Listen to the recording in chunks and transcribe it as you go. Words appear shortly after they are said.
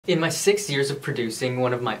In my 6 years of producing,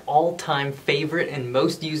 one of my all-time favorite and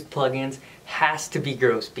most used plugins has to be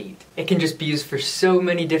Gross Beat. It can just be used for so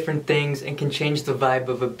many different things and can change the vibe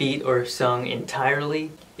of a beat or a song entirely.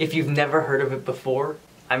 If you've never heard of it before,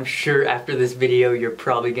 I'm sure after this video you're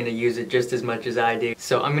probably going to use it just as much as I do.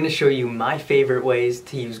 So I'm going to show you my favorite ways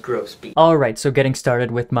to use Gross Beat. Alright, so getting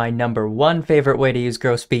started with my number one favorite way to use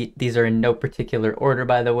Gross Beat, these are in no particular order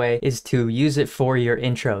by the way, is to use it for your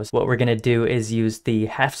intros. What we're going to do is use the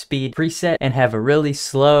half speed preset and have a really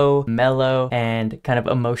slow, mellow, and kind of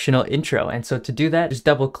emotional intro. And so to do that, just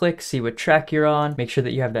double click, see what track you're on, make sure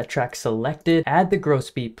that you have that track selected, add the Gross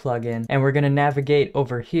Beat plugin, and we're going to navigate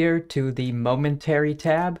over here to the momentary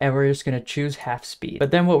tab. And we're just going to choose half speed.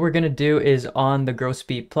 But then what we're going to do is on the Gross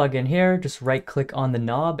Beat plugin here, just right click on the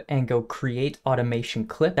knob and go create automation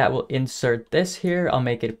clip. That will insert this here. I'll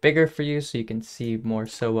make it bigger for you so you can see more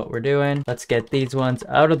so what we're doing. Let's get these ones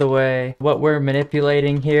out of the way. What we're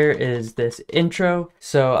manipulating here is this intro.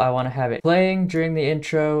 So I want to have it playing during the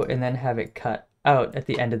intro and then have it cut out at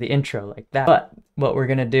the end of the intro like that. But what we're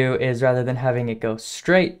gonna do is rather than having it go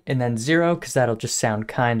straight and then zero, because that'll just sound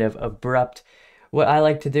kind of abrupt, what I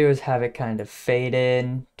like to do is have it kind of fade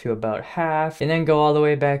in to about half and then go all the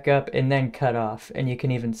way back up and then cut off. And you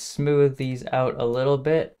can even smooth these out a little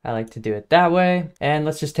bit. I like to do it that way. And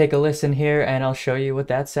let's just take a listen here and I'll show you what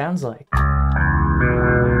that sounds like.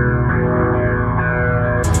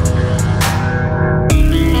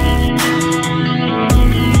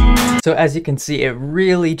 So as you can see, it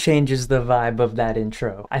really changes the vibe of that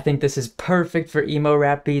intro. I think this is perfect for emo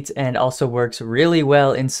rap beats and also works really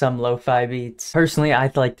well in some lo-fi beats. Personally,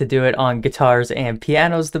 I like to do it on guitars and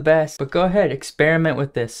pianos the best, but go ahead, experiment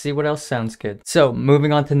with this, see what else sounds good. So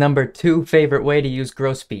moving on to number two favorite way to use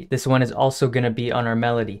Gross Beat. This one is also going to be on our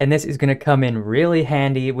melody, and this is going to come in really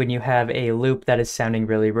handy when you have a loop that is sounding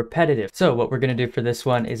really repetitive. So what we're going to do for this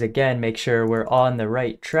one is again, make sure we're on the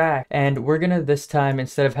right track, and we're going to this time,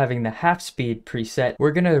 instead of having the half speed preset,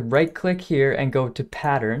 we're gonna right click here and go to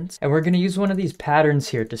patterns, and we're gonna use one of these patterns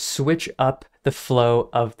here to switch up the flow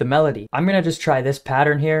of the melody. I'm gonna just try this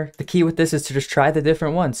pattern here. The key with this is to just try the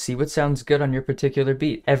different ones, see what sounds good on your particular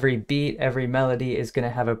beat. Every melody is gonna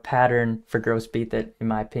have a pattern for Gross Beat that, in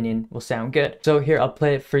my opinion, will sound good. So here, I'll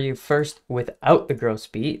play it for you first without the Gross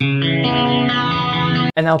Beat, and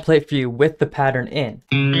I'll play it for you with the pattern in.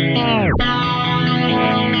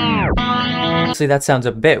 See, that sounds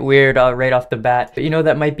a bit weird right off the bat, but you know,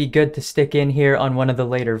 that might be good to stick in here on one of the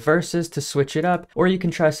later verses to switch it up, or you can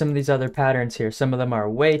try some of these other patterns here. Some of them are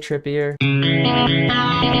way trippier.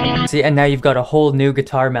 See, and now you've got a whole new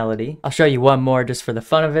guitar melody. I'll show you one more just for the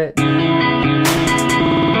fun of it.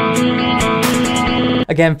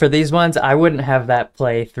 Again, for these ones, I wouldn't have that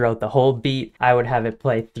play throughout the whole beat. I would have it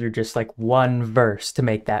play through just like one verse to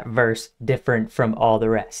make that verse different from all the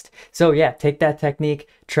rest. So yeah, take that technique,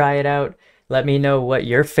 try it out. Let me know what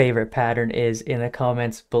your favorite pattern is in the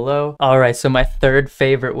comments below. Alright, so my third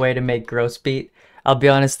favorite way to make Gross Beat, I'll be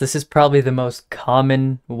honest, this is probably the most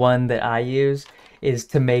common one that I use, is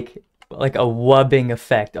to make like a wubbing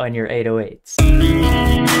effect on your 808s.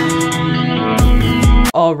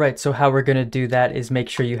 Alright, so how we're gonna do that is make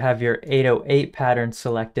sure you have your 808 pattern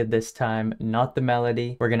selected this time, not the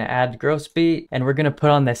melody. We're gonna add Gross Beat, and we're gonna put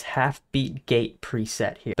on this half beat gate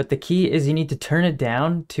preset here. But the key is you need to turn it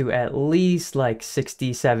down to at least like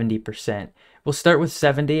 60-70%. We'll start with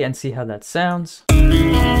 70 and see how that sounds.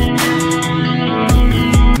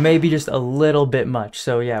 Maybe just a little bit much.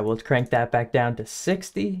 So yeah, we'll crank that back down to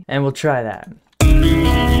 60 and we'll try that.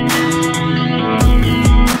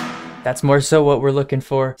 That's more so what we're looking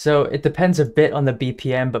for. So it depends a bit on the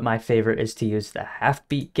BPM, but my favorite is to use the half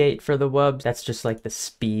beat gate for the wubs. That's just like the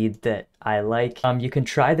speed that I like. You can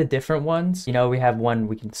try the different ones. You know, we have one,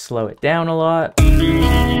 we can slow it down a lot.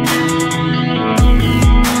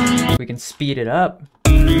 We can speed it up.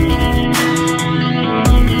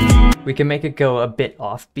 We can make it go a bit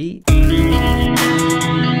offbeat.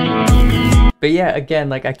 But yeah, again,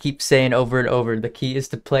 like I keep saying over and over, the key is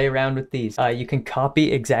to play around with these. You can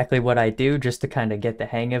copy exactly what I do just to kind of get the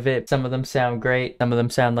hang of it. Some of them sound great, some of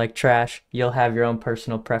them sound like trash. You'll have your own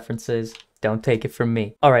personal preferences. Don't take it from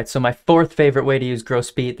me. Alright, so my fourth favorite way to use Gross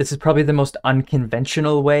Beat. This is probably the most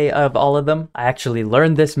unconventional way of all of them. I actually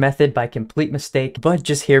learned this method by complete mistake, but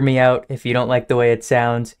just hear me out. If you don't like the way it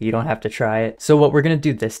sounds, you don't have to try it. So what we're gonna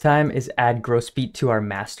do this time is add Gross Beat to our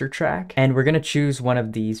master track, and we're gonna choose one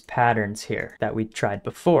of these patterns here that we tried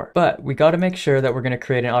before. But we gotta make sure that we're gonna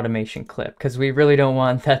create an automation clip, because we really don't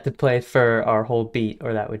want that to play for our whole beat,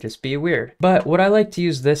 or that would just be weird. But what I like to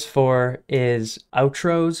use this for is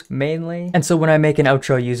outros mainly. And so when I make an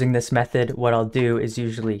outro using this method, what I'll do is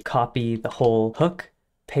usually copy the whole hook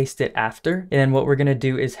paste it after. And then what we're gonna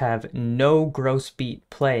do is have no gross beat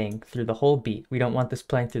playing through the whole beat. We don't want this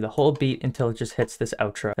playing through the whole beat until it just hits this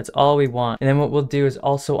outro. That's all we want. And then what we'll do is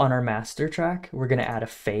also on our master track, we're gonna add a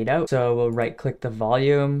fade out. So we'll right click the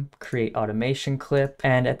volume, create automation clip,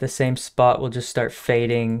 and at the same spot, we'll just start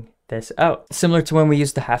fading this out. Similar to when we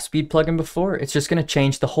used the half speed plugin before, it's just gonna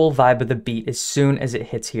change the whole vibe of the beat as soon as it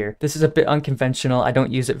hits here. This is a bit unconventional. I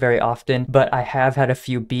don't use it very often, but I have had a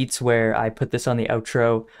few beats where I put this on the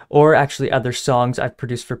outro, or actually other songs I've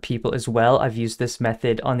produced for people as well. I've used this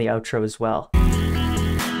method on the outro as well.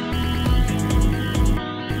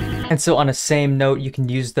 And so on a same note, you can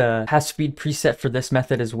use the half speed preset for this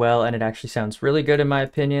method as well, and it actually sounds really good in my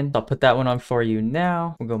opinion. I'll put that one on for you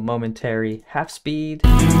now. We'll go momentary half speed.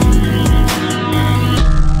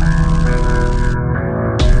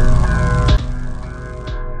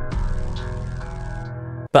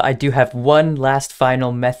 But I do have one last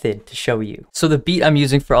final method to show you. So the beat I'm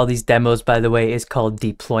using for all these demos, by the way, is called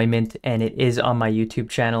Deployment, and it is on my YouTube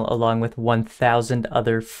channel along with 1,000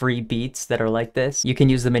 other free beats that are like this. You can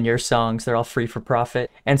use them in your songs. They're all free for profit.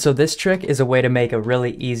 And so this trick is a way to make a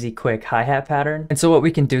really easy, quick hi-hat pattern. And so what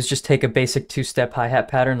we can do is just take a basic 2-step hi-hat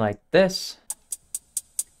pattern like this.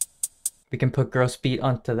 We can put gross beat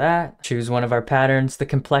onto that. Choose one of our patterns. The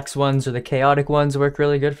complex ones or the chaotic ones work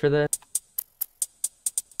really good for this.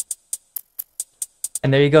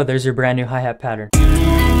 And there you go, there's your brand new hi-hat pattern.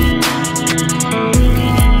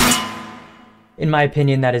 In my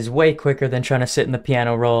opinion, that is way quicker than trying to sit in the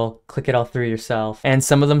piano roll, click it all through yourself, and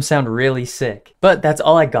some of them sound really sick. But that's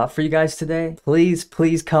all I got for you guys today.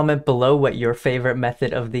 Please comment below what your favorite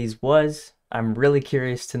method of these was. I'm really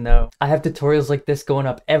curious to know. I have tutorials like this going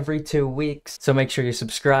up every 2 weeks, so make sure you're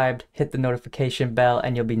subscribed, hit the notification bell,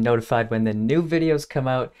 and you'll be notified when the new videos come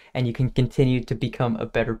out, and you can continue to become a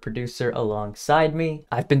better producer alongside me.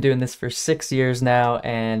 I've been doing this for 6 years now,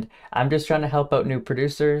 and I'm just trying to help out new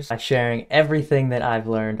producers by sharing everything that I've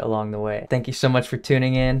learned along the way. Thank you so much for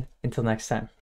tuning in. Until next time.